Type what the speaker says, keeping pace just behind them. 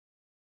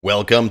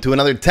Welcome to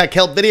another Tech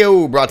Help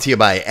video brought to you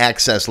by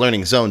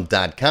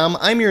AccessLearningZone.com.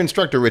 I'm your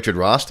instructor, Richard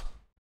Rost.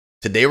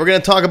 Today we're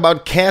going to talk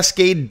about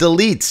Cascade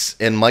Deletes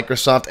in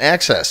Microsoft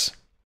Access.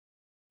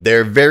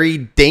 They're very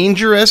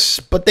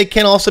dangerous, but they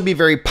can also be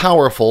very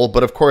powerful.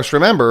 But of course,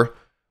 remember,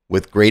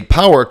 with great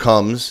power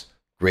comes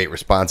great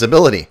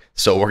responsibility.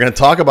 So we're going to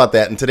talk about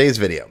that in today's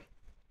video.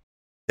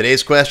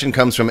 Today's question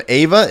comes from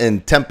Ava in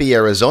Tempe,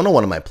 Arizona,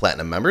 one of my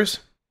Platinum members.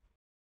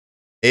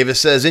 Ava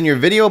says, in your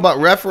video about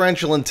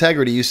referential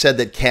integrity, you said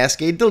that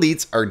Cascade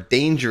Deletes are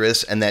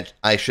dangerous and that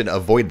I should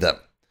avoid them.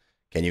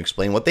 Can you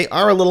explain what they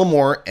are a little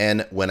more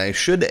and when I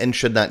should and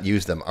should not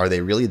use them? Are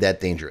they really that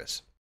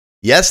dangerous?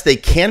 Yes, they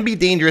can be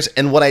dangerous.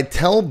 And what I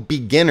tell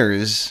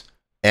beginners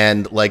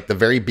and like the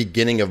very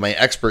beginning of my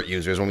expert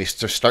users, when we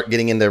start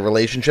getting into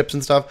relationships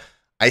and stuff,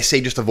 I say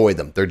just avoid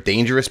them. They're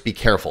dangerous. Be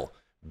careful.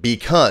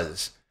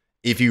 Because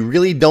if you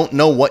really don't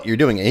know what you're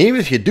doing, and even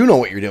if you do know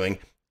what you're doing,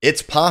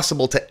 it's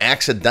possible to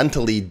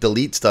accidentally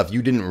delete stuff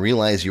you didn't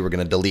realize you were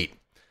going to delete.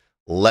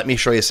 Let me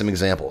show you some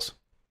examples.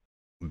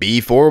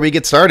 Before we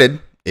get started,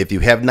 if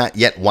you have not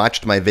yet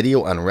watched my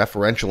video on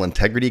referential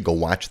integrity, go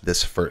watch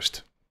this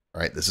first.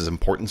 All right, this is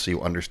important so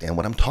you understand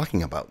what I'm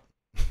talking about.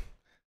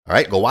 All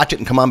right, go watch it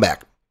and come on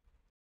back.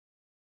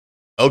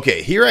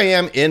 Okay, here I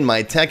am in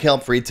my Tech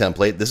Help free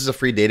template. This is a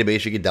free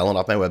database you can download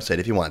off my website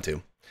if you want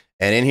to.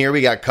 And in here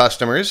we got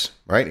customers,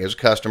 right? Here's a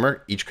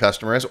customer. Each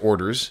customer has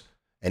orders.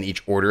 And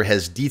each order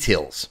has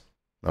details,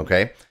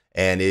 okay?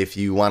 And if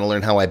you want to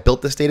learn how I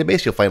built this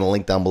database, you'll find a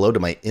link down below to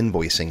my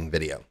invoicing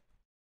video.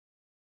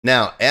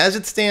 Now, as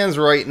it stands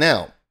right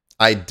now,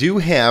 I do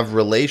have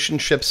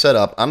relationships set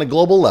up on a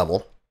global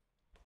level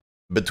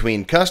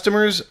between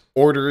customers,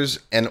 orders,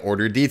 and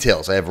order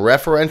details. I have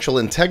referential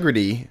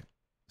integrity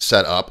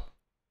set up.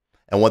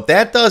 And what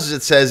that does is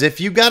it says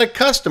if you got a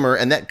customer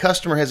and that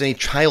customer has any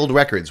child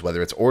records,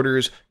 whether it's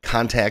orders,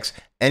 contacts,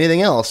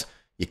 anything else,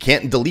 you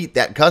can't delete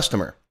that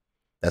customer.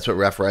 That's what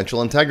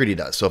referential integrity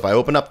does. So if I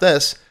open up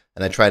this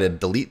and I try to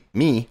delete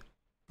me,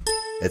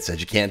 it says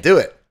you can't do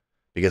it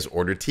because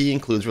order T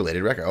includes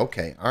related record.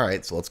 Okay, all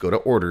right, so let's go to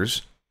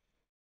orders.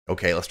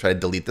 Okay, let's try to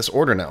delete this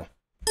order now.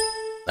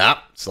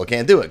 Still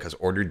can't do it because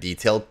order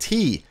detail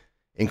T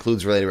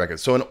includes related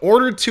records. So in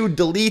order to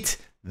delete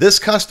this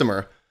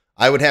customer,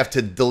 I would have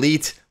to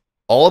delete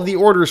all of the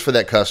orders for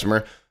that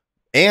customer.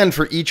 And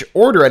for each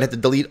order, I'd have to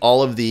delete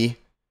all of the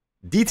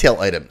detail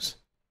items.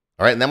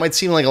 All right, and that might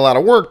seem like a lot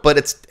of work, but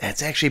it's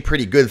actually a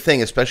pretty good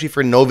thing, especially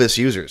for novice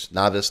users.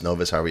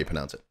 Novice, however you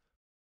pronounce it.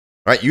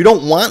 All right, you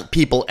don't want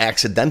people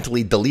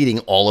accidentally deleting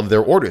all of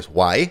their orders.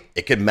 Why?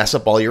 It could mess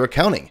up all your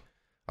accounting.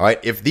 All right,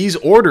 if these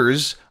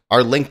orders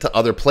are linked to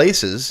other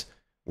places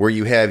where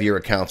you have your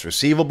accounts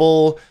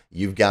receivable,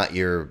 you've got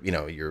your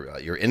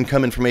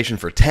income information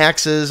for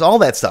taxes, all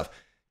that stuff.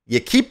 You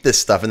keep this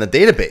stuff in the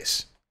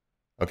database.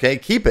 Okay,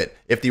 keep it.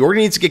 If the order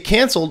needs to get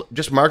canceled,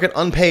 just mark it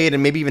unpaid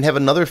and maybe even have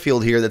another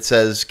field here that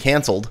says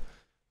canceled,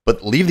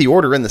 but leave the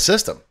order in the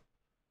system.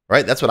 All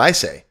right, that's what I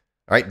say.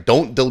 All right,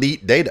 don't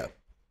delete data.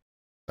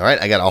 All right,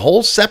 I got a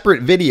whole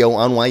separate video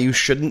on why you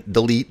shouldn't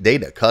delete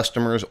data.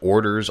 Customers,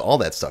 orders, all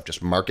that stuff.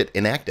 Just mark it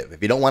inactive.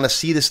 If you don't want to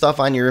see the stuff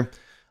on your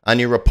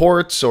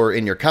reports or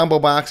in your combo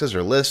boxes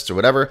or lists or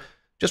whatever,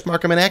 just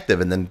mark them inactive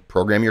and then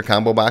program your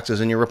combo boxes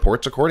and your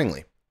reports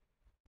accordingly.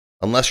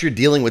 Unless you're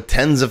dealing with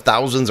tens of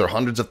thousands or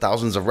hundreds of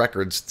thousands of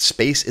records,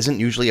 space isn't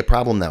usually a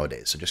problem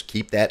nowadays. So just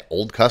keep that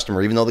old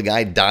customer, even though the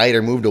guy died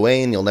or moved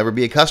away and you'll never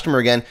be a customer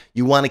again,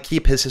 you want to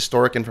keep his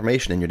historic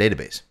information in your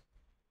database.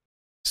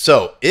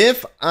 So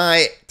if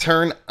I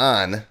turn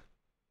on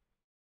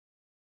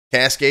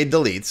Cascade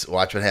Deletes,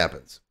 watch what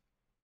happens.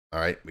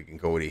 All right, we can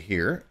go to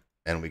here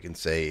and we can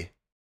say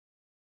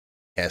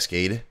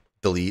Cascade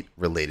Delete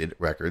Related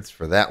Records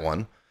for that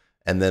one.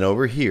 And then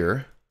over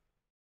here,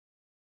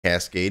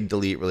 Cascade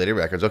Delete Related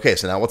Records. Okay,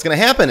 so now what's going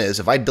to happen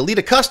is if I delete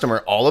a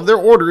customer, all of their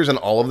orders and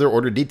all of their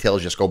order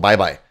details just go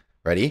bye-bye.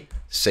 Ready?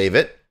 Save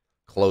it,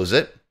 close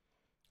it,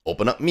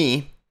 open up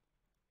me,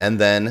 and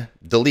then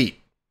delete.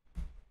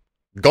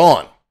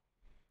 Gone.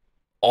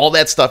 All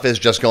that stuff is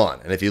just gone.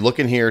 And if you look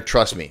in here,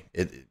 trust me,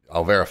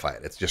 I'll verify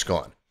it. It's just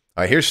gone.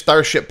 All right, here's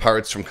Starship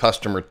parts from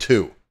customer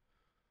 2.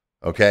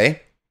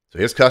 Okay, so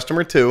here's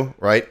customer 2,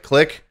 right?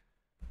 Click,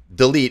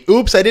 delete.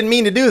 Oops, I didn't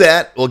mean to do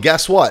that. Well,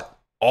 guess what?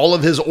 All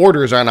of his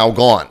orders are now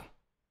gone.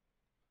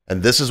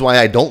 And this is why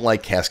I don't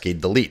like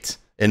Cascade Deletes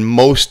in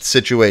most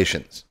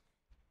situations.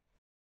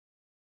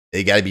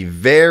 You got to be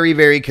very,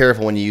 very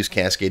careful when you use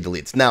Cascade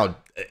Deletes. Now,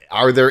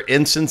 are there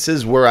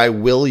instances where I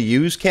will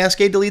use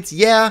Cascade Deletes?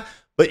 Yeah,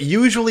 but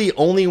usually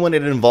only when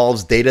it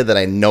involves data that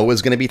I know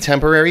is going to be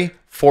temporary.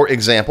 For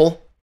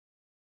example,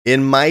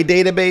 in my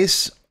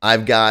database,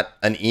 I've got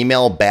an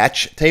email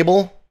batch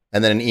table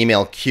and then an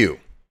email queue.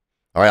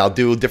 All right, I'll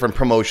do different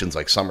promotions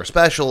like summer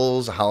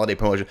specials, a holiday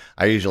promotion.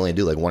 I usually only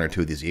do like 1 or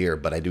 2 of these a year,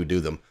 but I do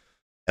them.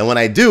 And when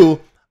I do,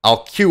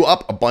 I'll queue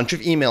up a bunch of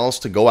emails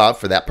to go out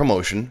for that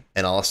promotion,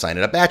 and I'll assign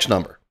it a batch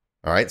number.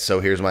 All right, so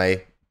here's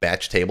my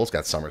batch table. It's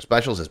got summer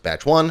specials as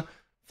batch 1.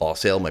 Fall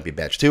sale might be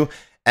batch 2.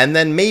 And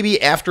then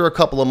maybe after a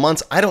couple of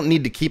months, I don't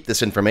need to keep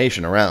this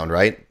information around,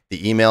 right?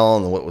 The email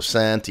and what was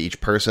sent to each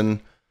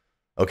person.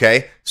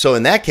 Okay, so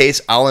in that case,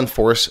 I'll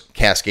enforce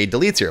Cascade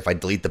Deletes here. If I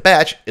delete the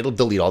batch, it'll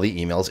delete all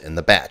the emails in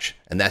the batch.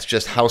 And that's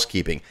just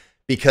housekeeping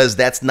because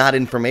that's not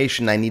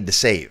information I need to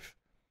save.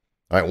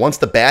 All right, once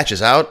the batch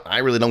is out, I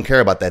really don't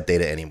care about that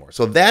data anymore.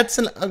 So that's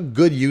a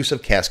good use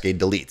of Cascade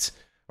Deletes,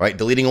 right?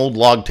 Deleting old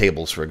log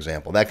tables, for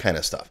example, that kind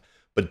of stuff.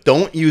 But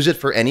don't use it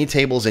for any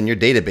tables in your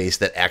database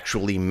that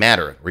actually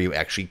matter, where you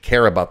actually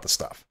care about the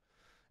stuff.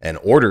 And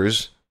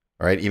orders,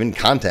 all right, even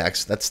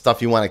contacts, that's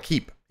stuff you want to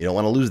keep. You don't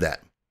want to lose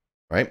that.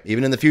 Right?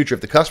 Even in the future, if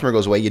the customer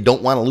goes away, you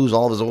don't want to lose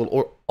all of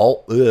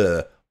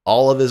his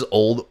all of his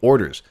old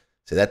orders.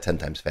 Say that 10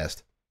 times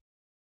fast.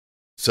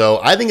 So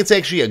I think it's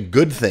actually a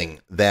good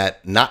thing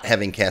that not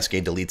having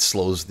Cascade Deletes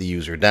slows the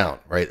user down,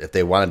 right? If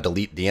they want to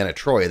delete Deanna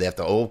Troy, they have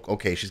to, oh,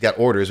 okay, she's got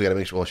orders. We got to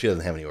make sure, well, she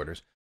doesn't have any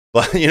orders.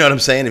 But you know what I'm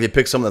saying? If you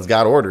pick someone that's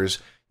got orders,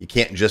 you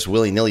can't just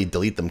willy-nilly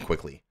delete them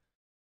quickly.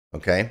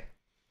 Okay?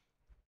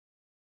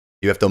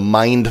 You have to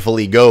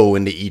mindfully go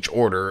into each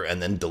order and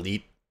then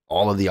delete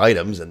all of the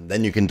items, and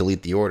then you can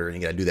delete the order, and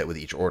you got to do that with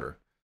each order.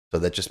 So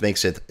that just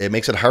makes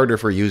it harder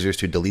for users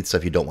to delete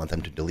stuff you don't want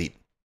them to delete.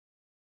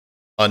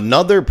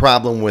 Another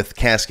problem with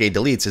Cascade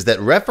Deletes is that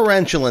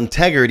referential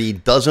integrity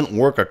doesn't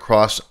work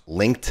across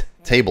linked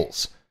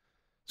tables.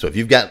 So if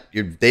you've got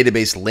your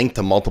database linked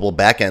to multiple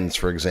backends,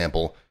 for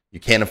example, you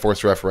can't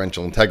enforce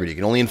referential integrity. You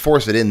can only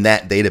enforce it in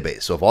that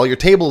database. So if all your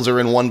tables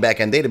are in one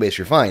backend database,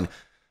 you're fine.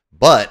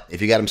 But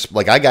if you got them,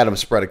 like I got them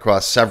spread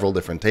across several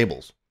different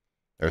tables,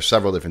 there are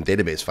several different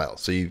database files,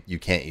 so you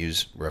can't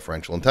use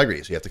referential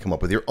integrity. So you have to come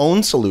up with your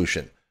own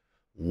solution.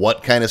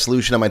 What kind of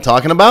solution am I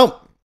talking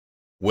about?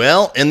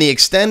 Well, in the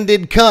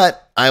extended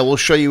cut, I will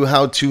show you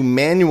how to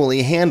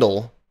manually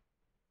handle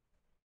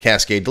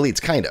Cascade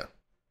Deletes, kinda.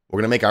 We're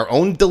going to make our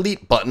own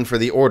delete button for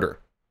the order.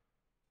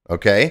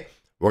 Okay?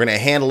 We're going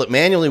to handle it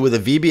manually with a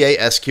VBA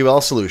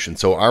SQL solution.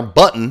 So our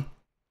button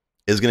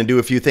is going to do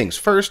a few things.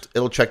 First,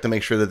 it'll check to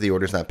make sure that the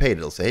order's not paid.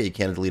 It'll say, hey, you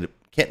can't delete it.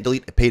 Can't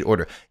delete a paid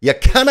order. You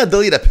cannot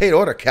delete a paid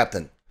order,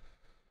 Captain.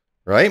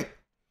 Right?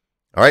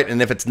 All right.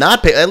 And if it's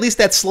not paid, at least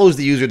that slows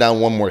the user down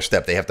one more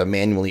step. They have to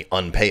manually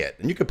unpay it.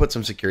 And you could put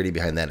some security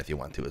behind that if you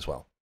want to as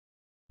well.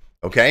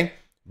 Okay.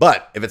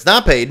 But if it's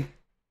not paid,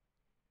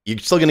 you're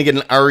still going to get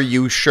an "Are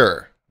you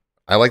sure?"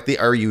 I like the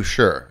 "Are you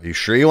sure?" Are you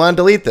sure you want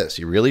to delete this?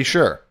 You really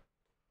sure?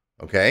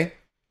 Okay.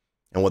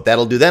 And what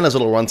that'll do then is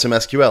it'll run some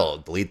SQL. It'll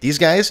delete these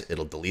guys,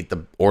 it'll delete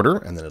the order,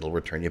 and then it'll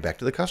return you back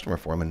to the customer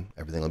form, and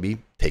everything will be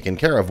taken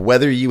care of.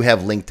 Whether you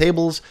have linked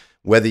tables,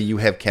 whether you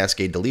have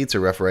Cascade Deletes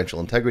or referential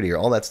integrity or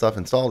all that stuff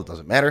installed, it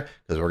doesn't matter,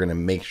 because we're going to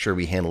make sure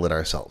we handle it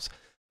ourselves.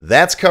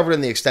 That's covered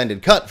in the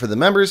extended cut for the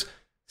members.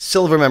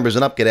 Silver members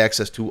and up get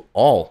access to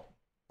all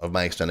of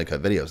my extended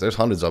cut videos. There's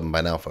hundreds of them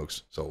by now,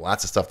 folks, so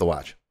lots of stuff to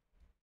watch.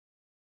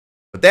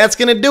 But that's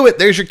going to do it.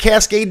 There's your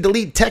Cascade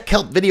Delete Tech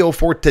Help video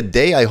for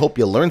today. I hope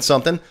you learned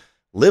something.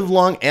 Live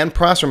long and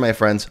prosper, my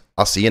friends.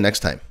 I'll see you next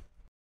time.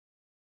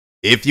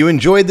 If you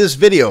enjoyed this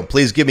video,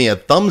 please give me a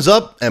thumbs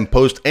up and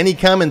post any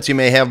comments you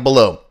may have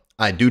below.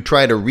 I do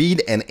try to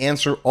read and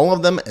answer all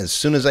of them as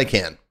soon as I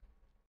can.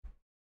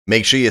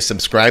 Make sure you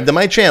subscribe to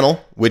my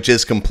channel, which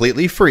is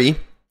completely free.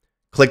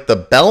 Click the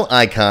bell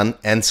icon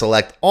and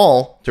select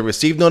all to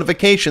receive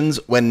notifications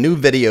when new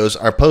videos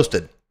are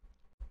posted.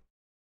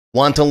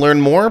 Want to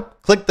learn more?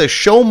 Click the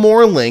Show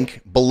More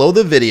link below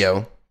the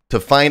video to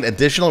find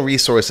additional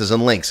resources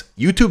and links.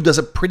 YouTube does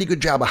a pretty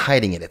good job of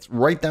hiding it. It's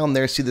right down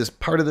there. See this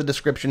part of the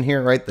description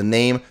here, right? The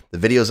name, the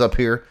video's up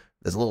here.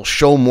 There's a little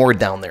Show More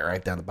down there,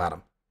 right down the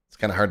bottom. It's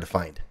kind of hard to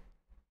find.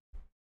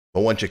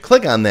 But once you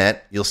click on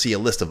that, you'll see a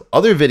list of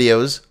other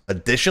videos,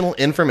 additional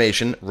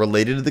information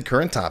related to the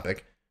current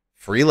topic,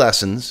 free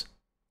lessons,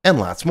 and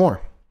lots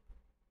more.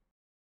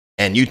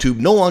 And YouTube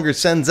no longer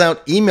sends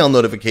out email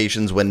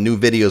notifications when new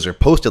videos are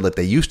posted like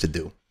they used to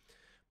do.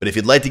 But if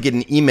you'd like to get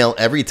an email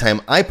every time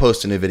I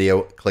post a new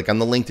video, click on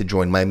the link to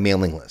join my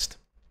mailing list.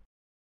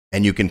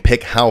 And you can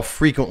pick how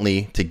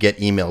frequently to get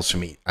emails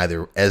from me,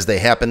 either as they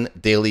happen,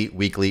 daily,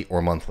 weekly,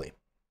 or monthly.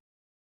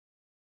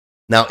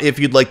 Now, if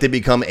you'd like to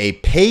become a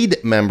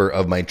paid member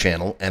of my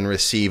channel and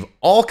receive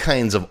all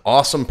kinds of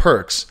awesome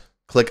perks,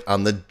 click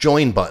on the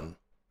Join button.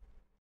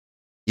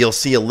 You'll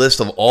see a list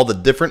of all the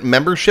different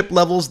membership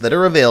levels that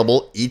are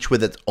available, each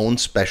with its own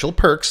special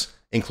perks,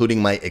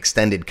 including my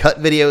extended cut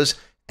videos,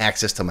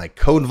 access to my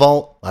code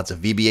vault, lots of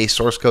VBA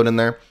source code in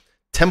there,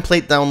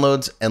 template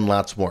downloads, and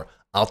lots more.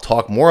 I'll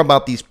talk more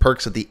about these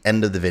perks at the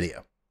end of the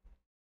video.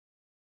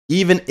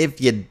 Even if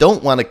you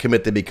don't want to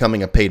commit to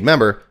becoming a paid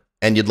member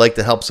and you'd like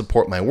to help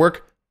support my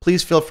work,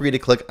 please feel free to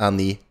click on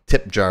the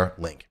tip jar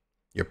link.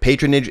 Your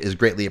patronage is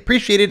greatly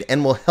appreciated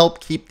and will help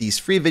keep these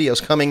free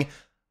videos coming.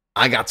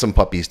 I got some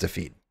puppies to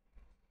feed.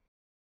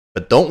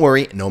 But don't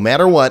worry, no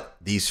matter what,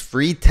 these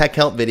free tech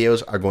help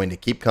videos are going to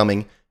keep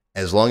coming.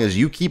 As long as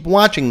you keep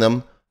watching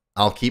them,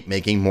 I'll keep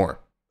making more,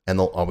 and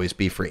they'll always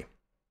be free.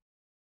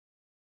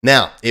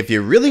 Now, if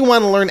you really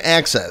want to learn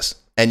Access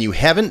and you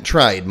haven't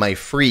tried my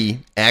free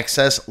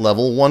Access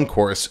Level 1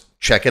 course,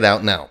 check it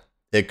out now.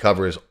 It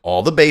covers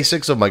all the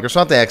basics of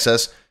Microsoft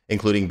Access,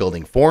 including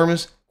building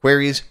forms,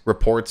 queries,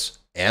 reports,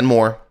 and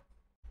more.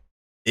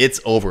 It's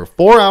over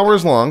 4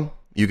 hours long.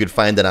 You can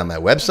find it on my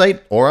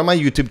website or on my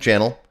YouTube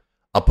channel.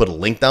 I'll put a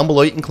link down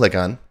below you can click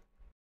on.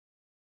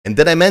 And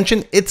did I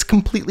mention it's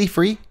completely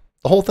free?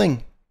 The whole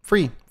thing,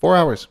 free, 4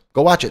 hours.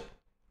 Go watch it.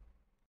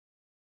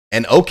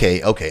 And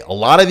okay, a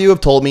lot of you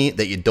have told me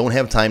that you don't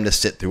have time to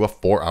sit through a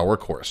 4-hour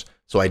course.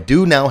 So I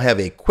do now have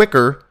a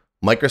quicker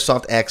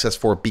Microsoft Access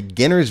for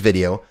Beginners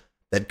video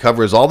that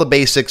covers all the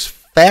basics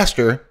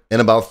faster in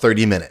about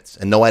 30 minutes.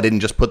 And no, I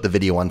didn't just put the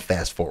video on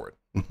fast forward.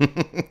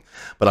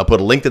 But I'll put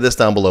a link to this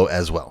down below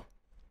as well.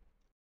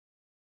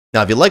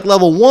 Now, if you like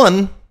level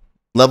 1,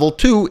 level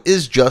 2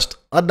 is just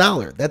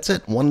 $1. That's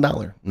it,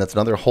 $1. And that's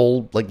another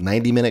whole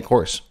 90-minute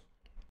course.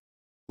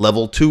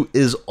 Level 2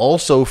 is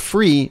also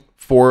free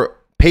for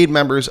paid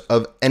members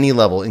of any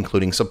level,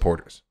 including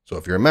supporters. So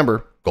if you're a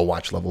member, go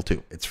watch level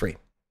 2. It's free.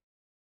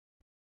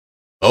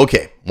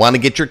 Okay, want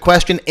to get your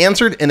question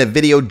answered in a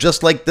video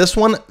just like this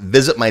one?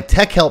 Visit my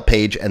tech help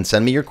page and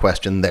send me your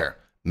question there.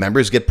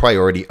 Members get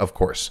priority, of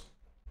course.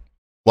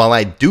 While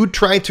I do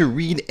try to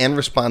read and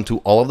respond to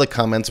all of the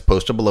comments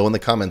posted below in the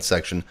comments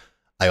section,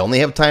 I only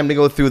have time to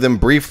go through them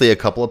briefly a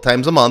couple of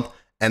times a month,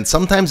 and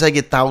sometimes I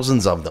get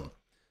thousands of them.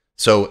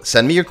 So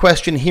send me your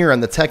question here on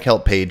the tech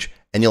help page,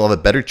 and you'll have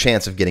a better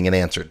chance of getting it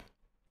answered.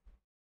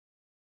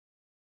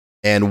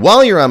 And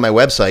while you're on my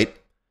website,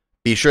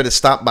 be sure to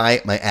stop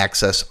by my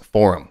Access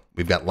forum.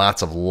 We've got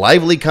lots of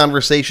lively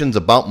conversations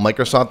about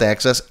Microsoft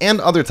Access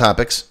and other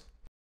topics.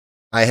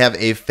 I have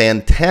a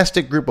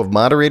fantastic group of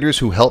moderators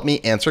who help me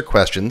answer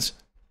questions.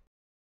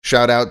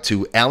 Shout out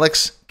to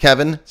Alex,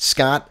 Kevin,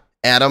 Scott,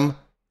 Adam,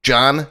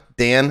 John,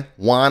 Dan,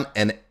 Juan,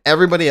 and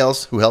everybody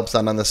else who helps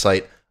out on the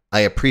site. I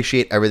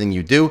appreciate everything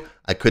you do.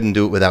 I couldn't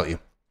do it without you.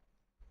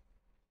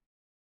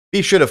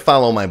 Be sure to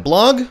follow my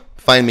blog,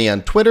 find me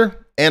on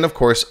Twitter, and of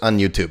course on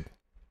YouTube.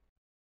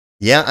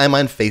 Yeah, I'm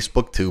on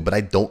Facebook too, but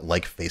I don't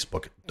like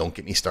Facebook. Don't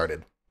get me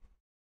started.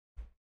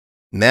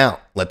 Now,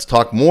 let's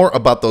talk more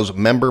about those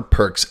member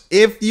perks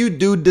if you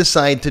do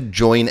decide to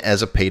join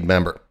as a paid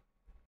member.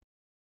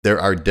 There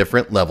are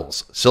different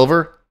levels: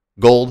 silver,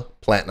 gold,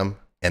 platinum,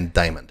 and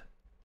diamond.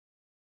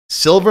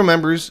 Silver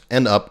members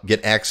and up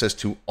get access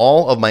to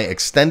all of my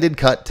extended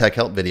cut tech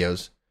help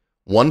videos,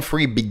 one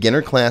free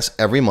beginner class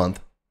every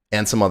month,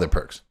 and some other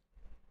perks.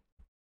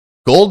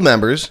 Gold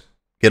members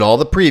get all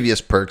the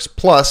previous perks,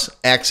 plus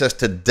access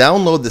to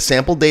download the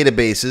sample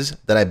databases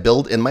that I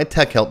build in my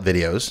tech help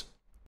videos,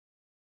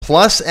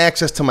 plus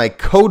access to my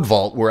code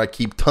vault where I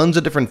keep tons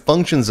of different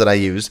functions that I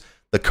use,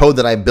 the code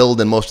that I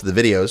build in most of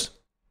the videos.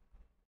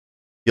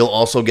 You'll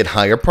also get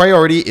higher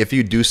priority if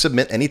you do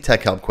submit any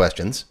tech help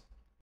questions.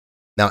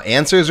 Now,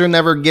 answers are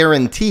never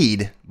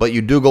guaranteed, but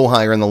you do go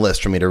higher in the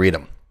list for me to read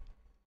them.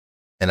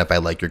 And if I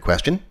like your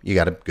question, you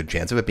got a good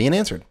chance of it being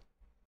answered.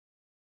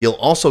 You'll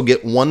also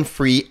get one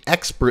free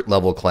expert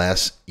level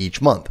class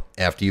each month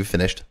after you've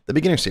finished the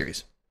beginner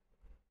series.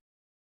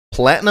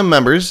 Platinum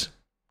members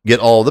get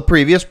all the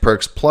previous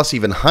perks plus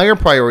even higher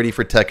priority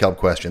for tech help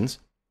questions.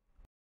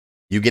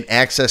 You get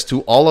access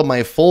to all of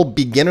my full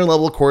beginner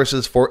level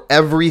courses for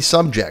every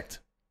subject.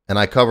 And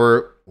I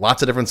cover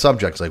lots of different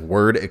subjects like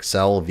Word,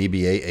 Excel,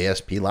 VBA,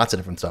 ASP, lots of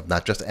different stuff,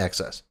 not just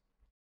Access.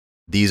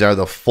 These are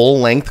the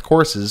full-length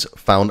courses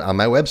found on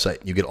my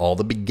website. You get all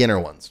the beginner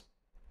ones.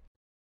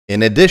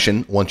 In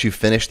addition, once you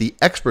finish the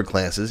expert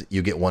classes,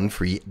 you get one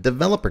free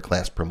developer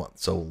class per month.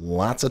 So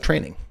lots of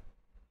training.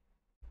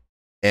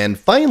 And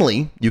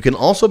finally, you can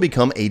also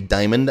become a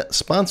Diamond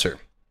sponsor.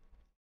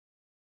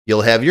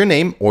 You'll have your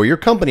name or your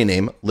company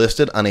name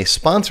listed on a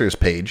sponsors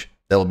page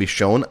that will be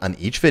shown on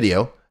each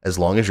video as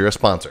long as you're a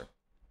sponsor.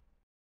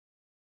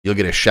 You'll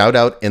get a shout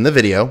out in the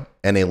video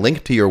and a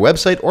link to your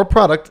website or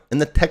product in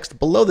the text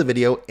below the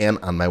video and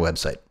on my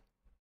website.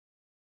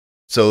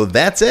 So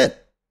that's it.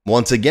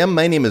 Once again,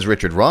 my name is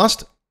Richard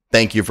Rost.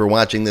 Thank you for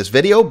watching this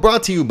video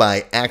brought to you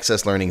by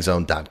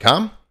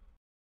accesslearningzone.com.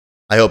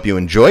 I hope you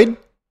enjoyed.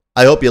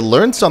 I hope you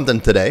learned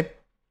something today.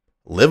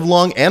 Live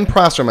long and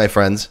prosper, my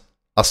friends.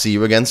 I'll see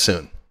you again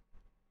soon.